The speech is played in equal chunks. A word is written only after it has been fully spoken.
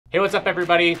Hey, what's up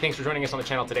everybody? Thanks for joining us on the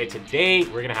channel today. Today,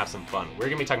 we're gonna have some fun. We're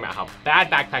gonna be talking about how bad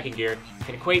backpacking gear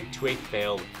can equate to a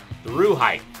failed through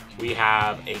hike. We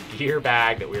have a gear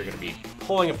bag that we're gonna be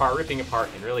pulling apart, ripping apart,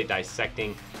 and really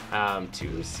dissecting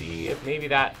to see if maybe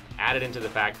that added into the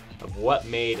fact of what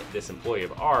made this employee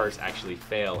of ours actually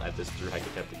fail at this through hike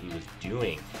attempt that he was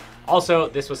doing. Also,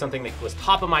 this was something that was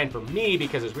top of mind for me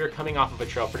because as we were coming off of a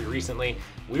trail pretty recently,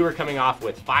 we were coming off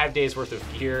with 5 days worth of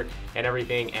gear and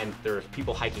everything, and there were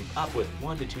people hiking up with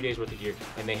 1 to 2 days worth of gear,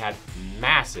 and they had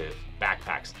massive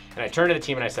backpacks. And I turned to the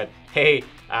team and I said, hey,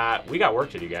 we got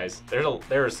work to do, guys.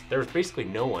 There's basically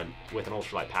no one with an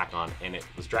ultralight pack on, and it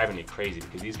was driving me crazy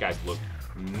because these guys looked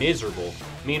miserable.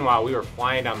 Meanwhile, we were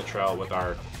flying down the trail with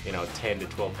our 10 to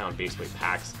 12 pound base weight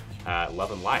packs,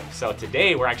 loving life. So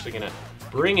today we're actually gonna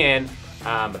bring in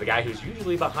the guy who's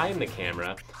usually behind the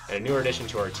camera, and a newer addition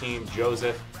to our team,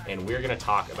 Joseph, and we're gonna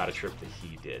talk about a trip that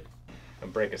he did. I'll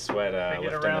break a sweat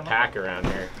lifting the pack around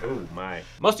here. Oh my.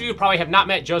 Most of you probably have not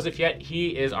met Joseph yet.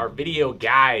 He is our video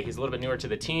guy. He's a little bit newer to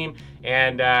the team,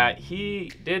 and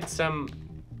he did some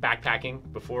backpacking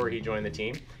before he joined the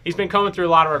team. He's been combing through a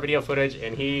lot of our video footage,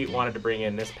 and he wanted to bring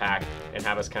in this pack and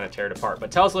have us kind of tear it apart.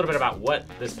 But tell us a little bit about what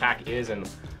this pack is and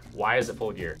why is it full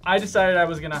of gear? I decided I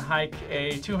was gonna hike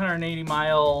a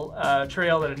 280-mile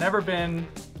trail that had never been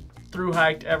through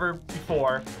hiked ever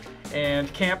before,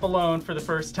 and camp alone for the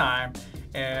first time,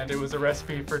 and it was a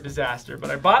recipe for disaster. But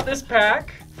I bought this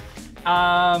pack,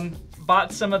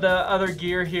 bought some of the other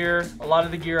gear here, a lot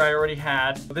of the gear I already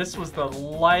had. This was the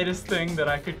lightest thing that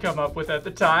I could come up with at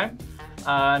the time.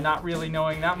 Not really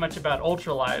knowing that much about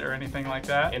ultralight or anything like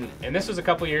that. And this was a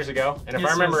couple years ago, and if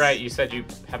I remember right, you said you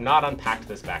have not unpacked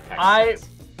this backpack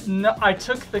since. I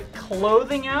took the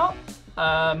clothing out,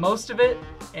 most of it,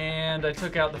 and I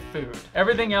took out the food.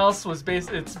 Everything else was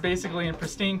it's basically in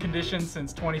pristine condition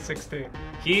since 2016.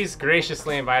 He's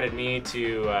graciously invited me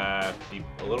to be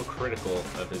a little critical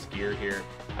of his gear here.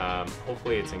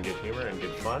 Hopefully it's in good humor and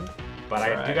good fun, but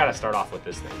I do gotta start off with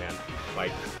this thing, man.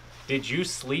 Like, did you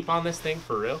sleep on this thing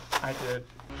for real? I did.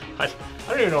 I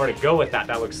don't even know where to go with that.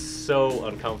 That looks so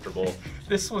uncomfortable.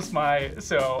 This was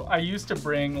so I used to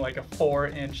bring like a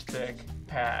 4-inch thick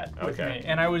pad with me,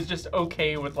 and I was just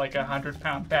okay with like a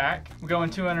 100-pound pack. I'm going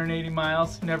 280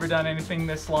 miles, never done anything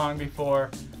this long before.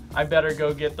 I better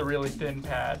go get the really thin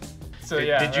pad. So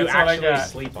did you actually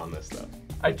sleep on this though?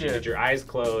 I did. Did your eyes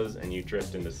close and you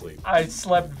drift into sleep? I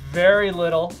slept very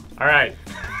little. All right.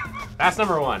 That's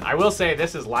number one. I will say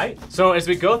this is light. So as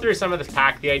we go through some of this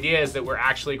pack, the idea is that we're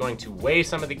actually going to weigh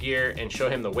some of the gear and show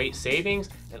him the weight savings,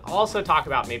 and also talk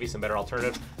about maybe some better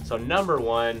alternatives. So number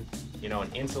one,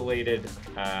 an insulated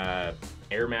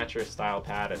air mattress style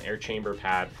pad, an air chamber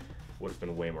pad would have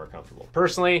been way more comfortable.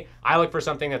 Personally, I look for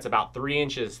something that's about 3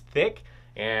 inches thick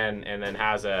and then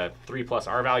has a 3+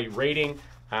 R value rating.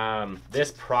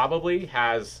 This probably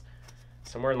has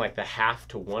somewhere in like the 0.5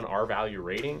 to 1 R value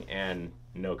rating and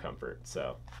no comfort.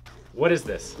 So what is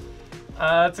this?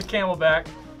 It's a Camelback.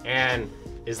 And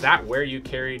is that where you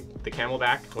carried the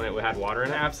Camelback when it had water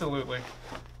in it? Absolutely.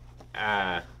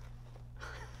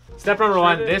 Step number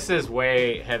one, this is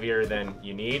way heavier than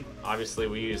you need. Obviously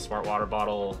we use smart water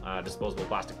bottle, disposable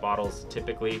plastic bottles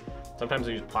typically. Sometimes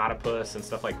we use platypus and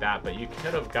stuff like that, but you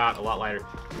could have got a lot lighter.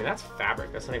 I mean, that's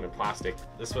fabric, that's not even plastic.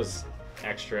 This was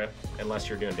extra, unless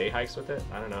you're doing day hikes with it.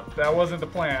 I don't know. That wasn't the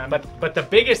plan. But the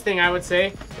biggest thing I would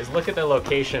say is look at the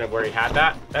location of where he had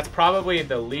that. That's probably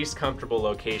the least comfortable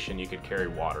location you could carry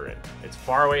water in. It's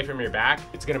far away from your back.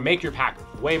 It's gonna make your pack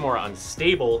way more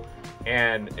unstable,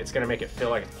 and it's gonna make it feel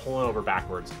like it's pulling over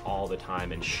backwards all the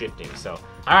time and shifting. So,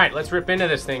 all right, let's rip into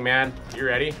this thing, man. You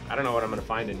ready? I don't know what I'm gonna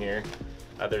find in here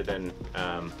other than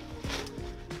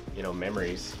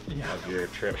memories of your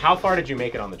trip. How far did you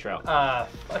make it on the trail?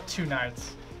 2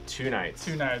 nights. 2 nights.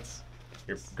 2 nights.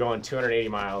 You're going 280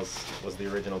 miles was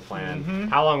the original plan.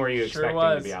 How long were you expecting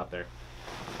to be out there?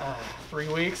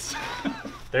 3 weeks.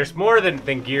 There's more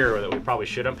than gear that we probably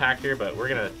should unpack here, but we're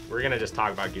gonna just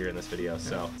talk about gear in this video.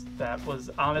 So that was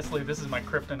honestly, this is my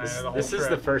kryptonite of the whole trip. This is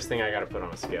the first thing I got to put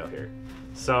on a scale here.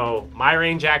 So my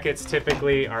rain jackets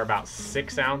typically are about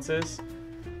 6 ounces.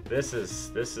 This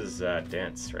is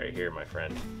dense right here, my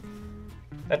friend.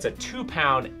 That's a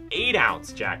 2-pound,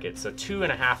 8-ounce jacket, so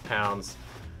 2.5 pounds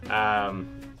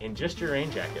in just your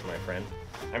rain jacket, my friend.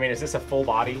 I mean, is this a full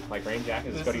body like rain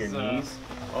jacket? Does this go to your knees?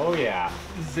 Oh yeah.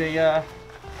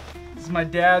 This is my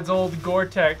dad's old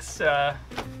Gore-Tex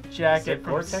jacket.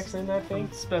 Gore-Tex in that thing?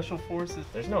 Special Forces.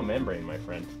 There's no membrane, my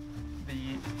friend.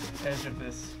 The edge of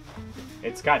this.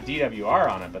 It's got DWR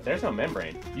on it, but there's no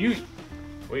membrane.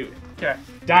 Wait, Okay.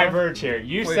 Diverge here.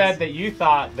 You Please. said that you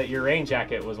thought that your rain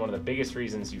jacket was one of the biggest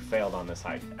reasons you failed on this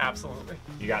hike. Absolutely.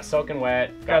 You got soaking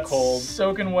wet, got cold.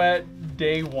 Soaking wet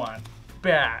day one.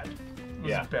 Bad.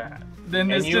 It was bad. Then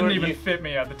this didn't even fit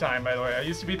me at the time, by the way. I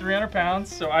used to be 300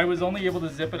 pounds, so I was only able to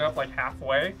zip it up like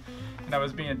halfway, and I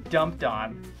was being dumped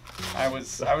on. I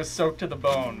was soaked to the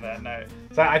bone that night.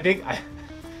 So I think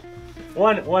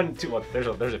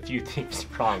there's a few things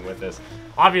wrong with this.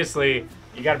 Obviously,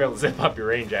 you got to be able to zip up your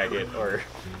rain jacket, or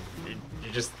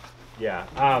you just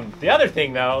the other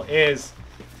thing though is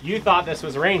you thought this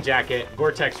was a rain jacket,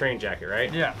 Gore-Tex rain jacket,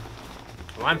 right? Yeah.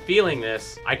 Well, I'm feeling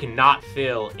this. I cannot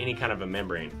feel any kind of a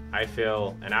membrane. I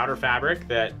feel an outer fabric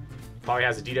that probably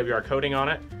has a DWR coating on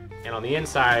it, and on the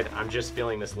inside, I'm just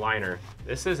feeling this liner.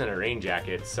 This isn't a rain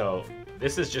jacket, so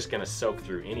this is just gonna soak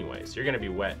through anyways. You're gonna be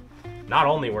wet, not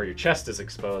only where your chest is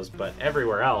exposed, but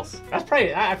everywhere else. That's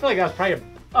probably, I feel like that was probably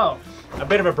a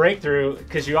bit of a breakthrough,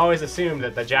 because you always assumed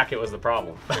that the jacket was the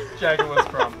problem. Jacket was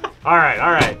the problem. All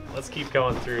right, let's keep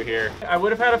going through here. I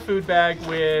would have had a food bag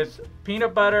with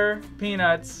peanut butter,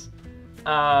 peanuts,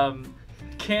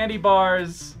 candy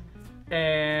bars,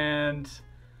 and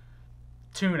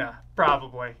tuna,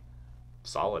 probably.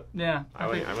 Solid. Yeah. I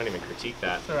wouldn't even critique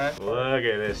that. That's all right. Look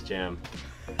at this, Jim.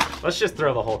 Let's just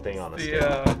throw the whole thing on the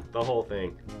scale. The whole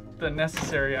thing. The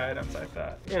necessary items, I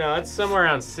thought. You know, it's somewhere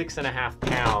around 6.5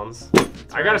 pounds.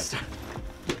 I gotta start.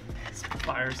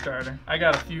 Fire starter. I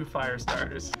got a few fire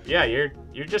starters. Yeah, you're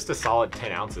just a solid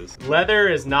 10 ounces. Leather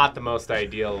is not the most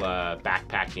ideal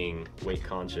backpacking weight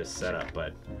conscious setup,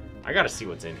 but I gotta see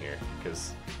what's in here,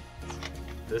 because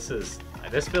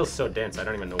this feels so dense. I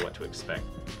don't even know what to expect.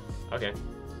 Okay.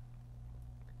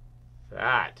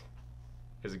 That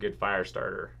is a good fire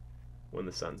starter when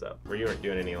the sun's up. Where you weren't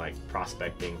doing any like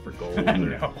prospecting for gold. Or,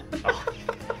 No. Oh,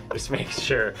 just make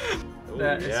sure. Ooh,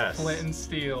 That is flint and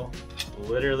steel.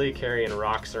 Literally carrying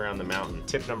rocks around the mountain.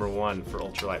 Tip number 1 for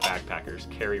ultralight backpackers: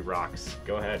 carry rocks.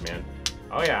 Go ahead, man.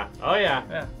 Oh yeah.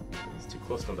 Yeah. It's too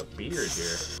close to the beard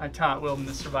here. I taught Wilton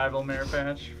the survival merit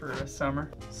badge for a summer.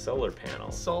 Solar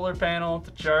panel. Solar panel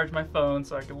to charge my phone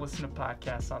so I could listen to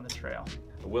podcasts on the trail.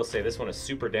 I will say this one is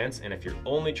super dense, and if you're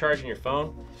only charging your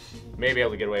phone, you may be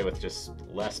able to get away with just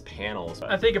less panels.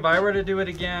 I think if I were to do it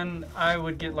again, I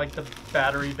would get like the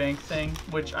battery bank thing,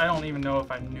 which I don't even know if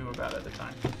I knew about at the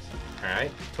time. All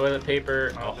right, toilet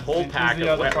paper, a whole This pack is the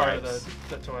of other wet part wipes. of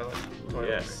the toilet.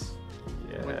 Yes.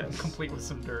 Yes. Complete with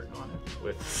some dirt on it.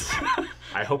 With,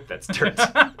 I hope that's dirt.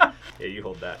 Yeah, you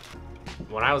hold that.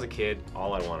 When I was a kid,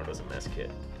 all I wanted was a mess kit,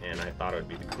 and I thought it would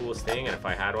be the coolest thing, and if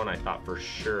I had one, I thought for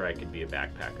sure I could be a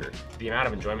backpacker. The amount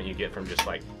of enjoyment you get from just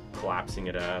like collapsing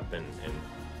it up and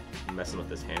messing with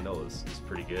this handle is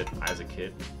pretty good. As a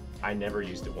kid, I never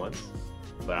used it once,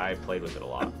 but I played with it a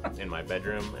lot in my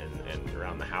bedroom and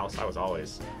around the house. I was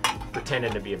always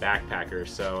pretending to be a backpacker.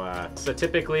 So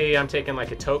typically I'm taking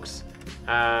like a Toaks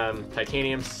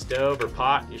titanium stove or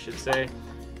pot, you should say,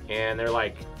 and they're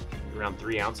like around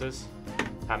 3 ounces.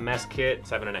 That mess kit,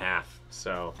 7.5.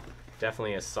 So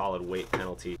definitely a solid weight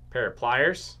penalty. Pair of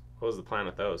pliers. What was the plan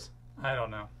with those? I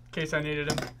don't know. In case I needed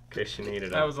them. In case you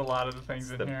needed them. That was a lot of the things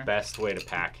in the here. best way to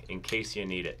pack. In case you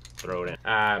need it, throw it in.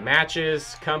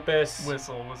 Matches, compass.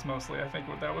 Whistle was mostly, I think,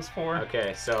 what that was for.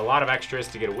 Okay, so a lot of extras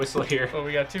to get a whistle here. But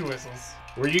we got 2 whistles.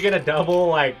 Were you gonna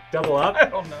double up? I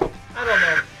don't know.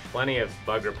 Plenty of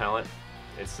bug repellent.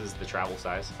 This is the travel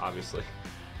size, obviously.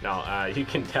 No, you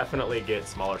can definitely get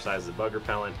smaller sizes of bug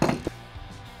repellent.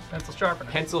 Pencil sharpener.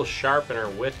 Pencil sharpener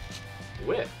with,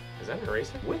 is that an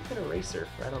eraser? With an eraser,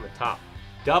 right on the top.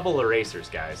 Double erasers,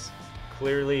 guys.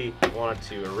 Clearly wanted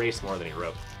to erase more than he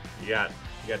wrote. You got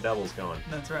doubles going.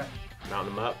 That's right.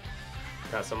 Mounting them up.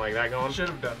 Got something like that going? Should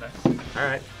have done that. All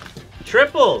right.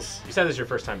 Triples. You said this is your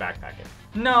first time backpacking.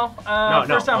 No,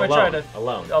 first time alone, I tried it.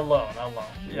 Alone.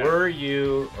 Yeah. Were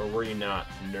you or were you not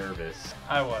nervous?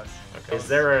 I was. Okay. Is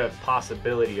there a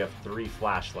possibility of 3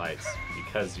 flashlights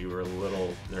because you were a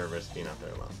little nervous being out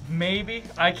there alone? Maybe.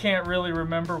 I can't really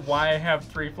remember why I have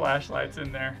 3 flashlights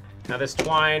in there. Now this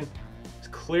twine is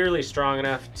clearly strong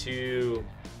enough to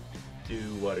do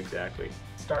what exactly?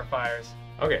 Start fires.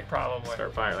 Okay. Probably.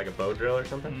 Start fire, like a bow drill or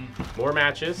something? More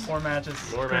matches. More matches.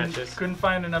 More matches. Couldn't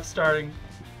find enough starting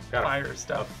Got fire a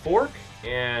stuff. fork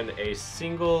and a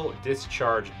single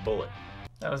discharge bullet.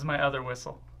 That was my other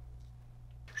whistle.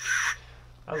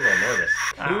 I was a little nervous.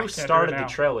 Who started the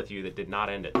trail with you that did not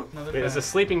end it? It's a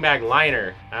sleeping bag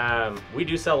liner. We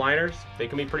do sell liners. They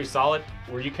can be pretty solid.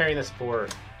 Were you carrying this for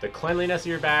the cleanliness of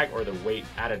your bag or the weight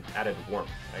added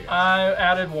warmth? I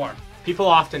added warmth. People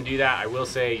often do that. I will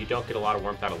say you don't get a lot of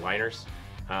warmth out of liners.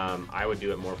 I would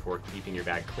do it more for keeping your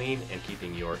bag clean and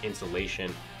keeping your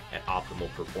insulation at optimal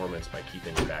performance by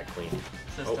keeping your bag clean.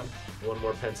 System. Oh, one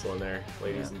more pencil in there,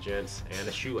 ladies and gents, and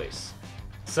a shoelace.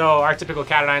 So our typical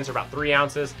cat o' nines are about 3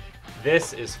 ounces.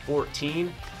 This is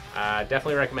 14.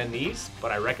 Definitely recommend these,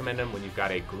 but I recommend them when you've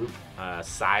got a group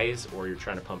size or you're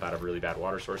trying to pump out of really bad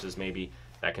water sources maybe.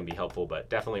 That can be helpful, but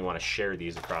definitely want to share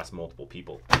these across multiple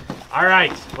people. All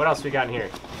right, what else we got in here?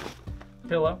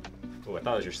 Pillow. Oh, I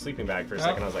thought it was your sleeping bag for a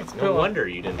second. I was like, no pillow. wonder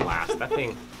you didn't last. That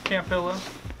thing. Camp pillow.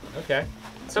 Okay.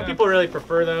 Some people really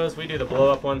prefer those. We do the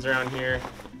blow-up ones around here.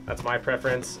 That's my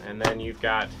preference. And then you've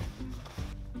got,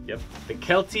 yep, the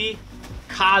Kelty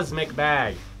Cosmic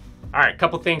Bag. All right,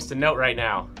 couple things to note right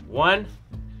now. 1,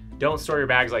 don't store your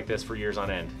bags like this for years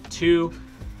on end. 2,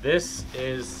 this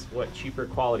is what cheaper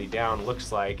quality down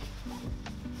looks like,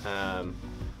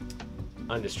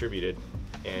 undistributed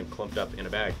and clumped up in a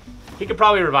bag. He could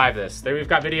probably revive this. There, we've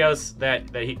got videos that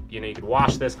he, you could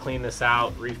wash this, clean this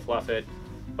out, refluff it,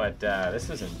 but this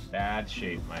is in bad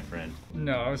shape, my friend.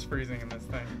 No, I was freezing in this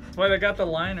thing. That's why I got the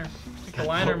liner. The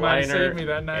liner might have saved me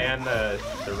that night. And the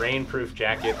rainproof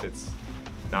jacket that's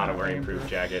not a rainproof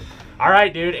jacket. All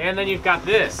right, dude, and then you've got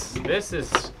this. This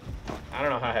is, I don't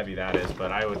know how heavy that is,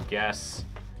 but I would guess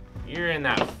you're in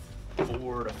that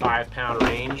 4 to 5 pound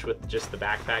range with just the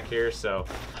backpack here. So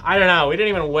I don't know. We didn't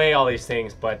even weigh all these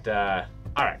things, but all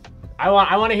right. I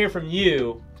want to hear from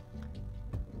you.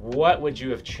 What would you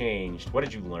have changed? What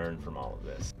did you learn from all of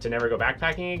this? To never go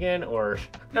backpacking again, or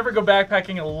never go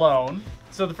backpacking alone.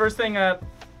 So the first thing that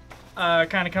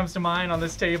kind of comes to mind on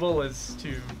this table is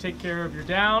to take care of your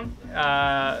down.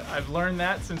 I've learned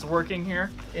that since working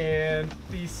here. And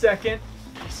the second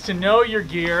is to know your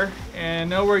gear and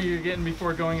know where you're getting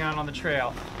before going out on the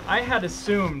trail. I had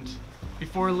assumed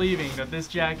before leaving that this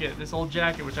jacket, this old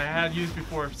jacket, which I had used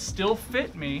before, still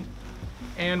fit me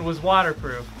and was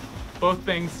waterproof. Both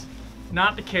things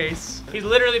not the case. He's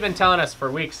literally been telling us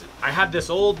for weeks, I had this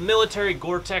old military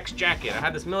Gore-Tex jacket. I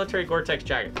had this military Gore-Tex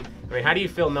jacket. I mean, how do you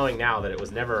feel knowing now that it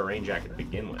was never a rain jacket to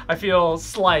begin with? I feel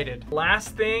slighted. Last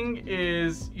thing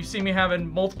is, you see me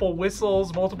having multiple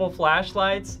whistles, multiple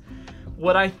flashlights.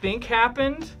 What I think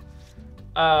happened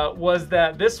was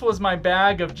that this was my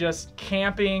bag of just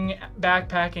camping,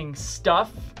 backpacking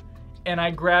stuff, and I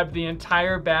grabbed the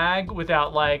entire bag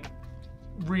without like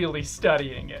really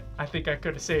studying it. I think I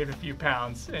could have saved a few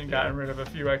pounds and gotten rid of a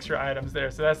few extra items there.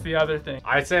 So that's the other thing.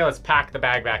 I'd say let's pack the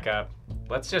bag back up.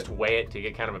 Let's just weigh it to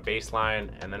get kind of a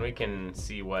baseline, and then we can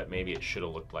see what maybe it should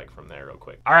have looked like from there real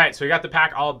quick. All right, so we got the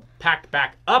pack all packed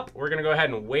back up. We're gonna go ahead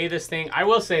and weigh this thing. I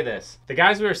will say this, the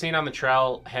guys we were seeing on the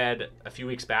trail head a few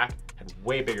weeks back had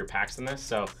way bigger packs than this,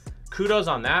 so kudos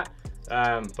on that.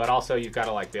 But also you've got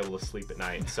to like be able to sleep at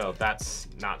night, so that's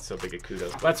not so big a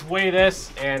kudos. Let's weigh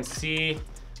this and see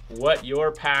what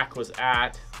your pack was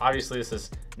at. Obviously this is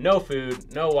no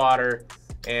food, no water,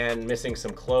 and missing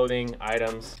some clothing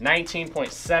items.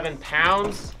 19.7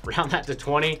 pounds, round that to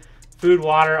 20. Food,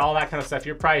 water, all that kind of stuff.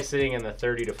 You're probably sitting in the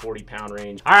 30 to 40 pound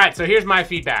range. All right, so here's my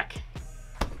feedback.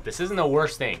 This isn't the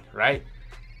worst thing, right?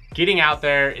 Getting out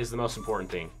there is the most important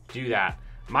thing. Do that.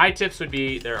 My tips would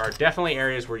be, there are definitely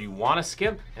areas where you want to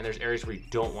skimp, and there's areas where you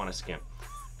don't want to skimp.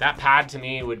 That pad to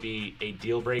me would be a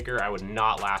deal breaker. I would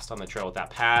not last on the trail with that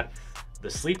pad. The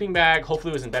sleeping bag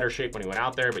hopefully was in better shape when he went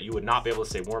out there, but you would not be able to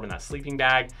stay warm in that sleeping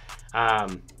bag.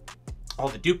 All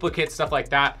the duplicates, stuff like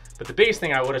that. But the biggest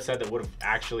thing I would have said that would have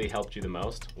actually helped you the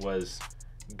most was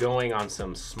going on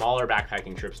some smaller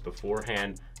backpacking trips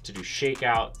beforehand to do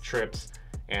shakeout trips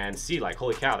and see like,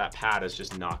 holy cow, that pad is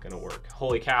just not gonna work.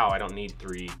 Holy cow, I don't need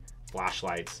 3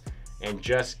 flashlights. And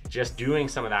just doing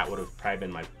some of that would have probably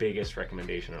been my biggest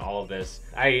recommendation in all of this.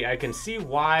 I can see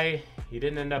why you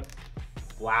didn't end up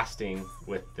lasting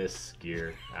with this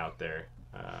gear out there.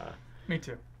 Me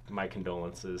too. My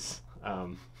condolences.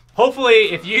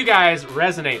 Hopefully, if you guys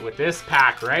resonate with this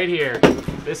pack right here,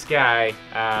 this guy,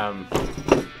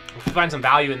 if you find some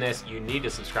value in this, you need to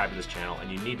subscribe to this channel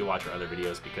and you need to watch our other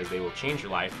videos because they will change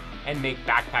your life and make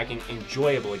backpacking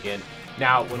enjoyable again.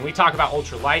 Now, when we talk about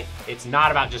ultralight, it's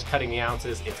not about just cutting the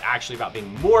ounces. It's actually about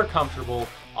being more comfortable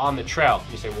on the trail.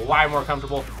 You say, well, why more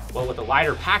comfortable? Well, with a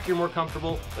lighter pack, you're more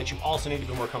comfortable, but you also need to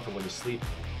be more comfortable when you sleep.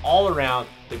 All around,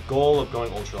 the goal of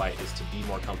going ultralight is to be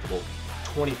more comfortable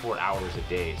 24 hours a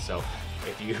day. So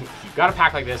if you've got a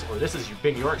pack like this, or this has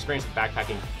been your experience with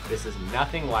backpacking, this is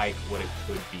nothing like what it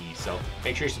could be. So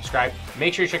make sure you subscribe,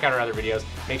 make sure you check out our other videos,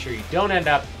 make sure you don't end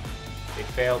up a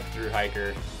failed thru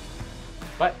hiker.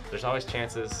 But there's always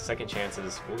chances, second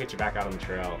chances. We'll get you back out on the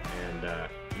trail and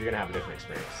you're gonna have a different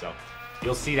experience. So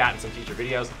you'll see that in some future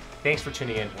videos. Thanks for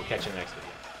tuning in. We'll catch you in the next video.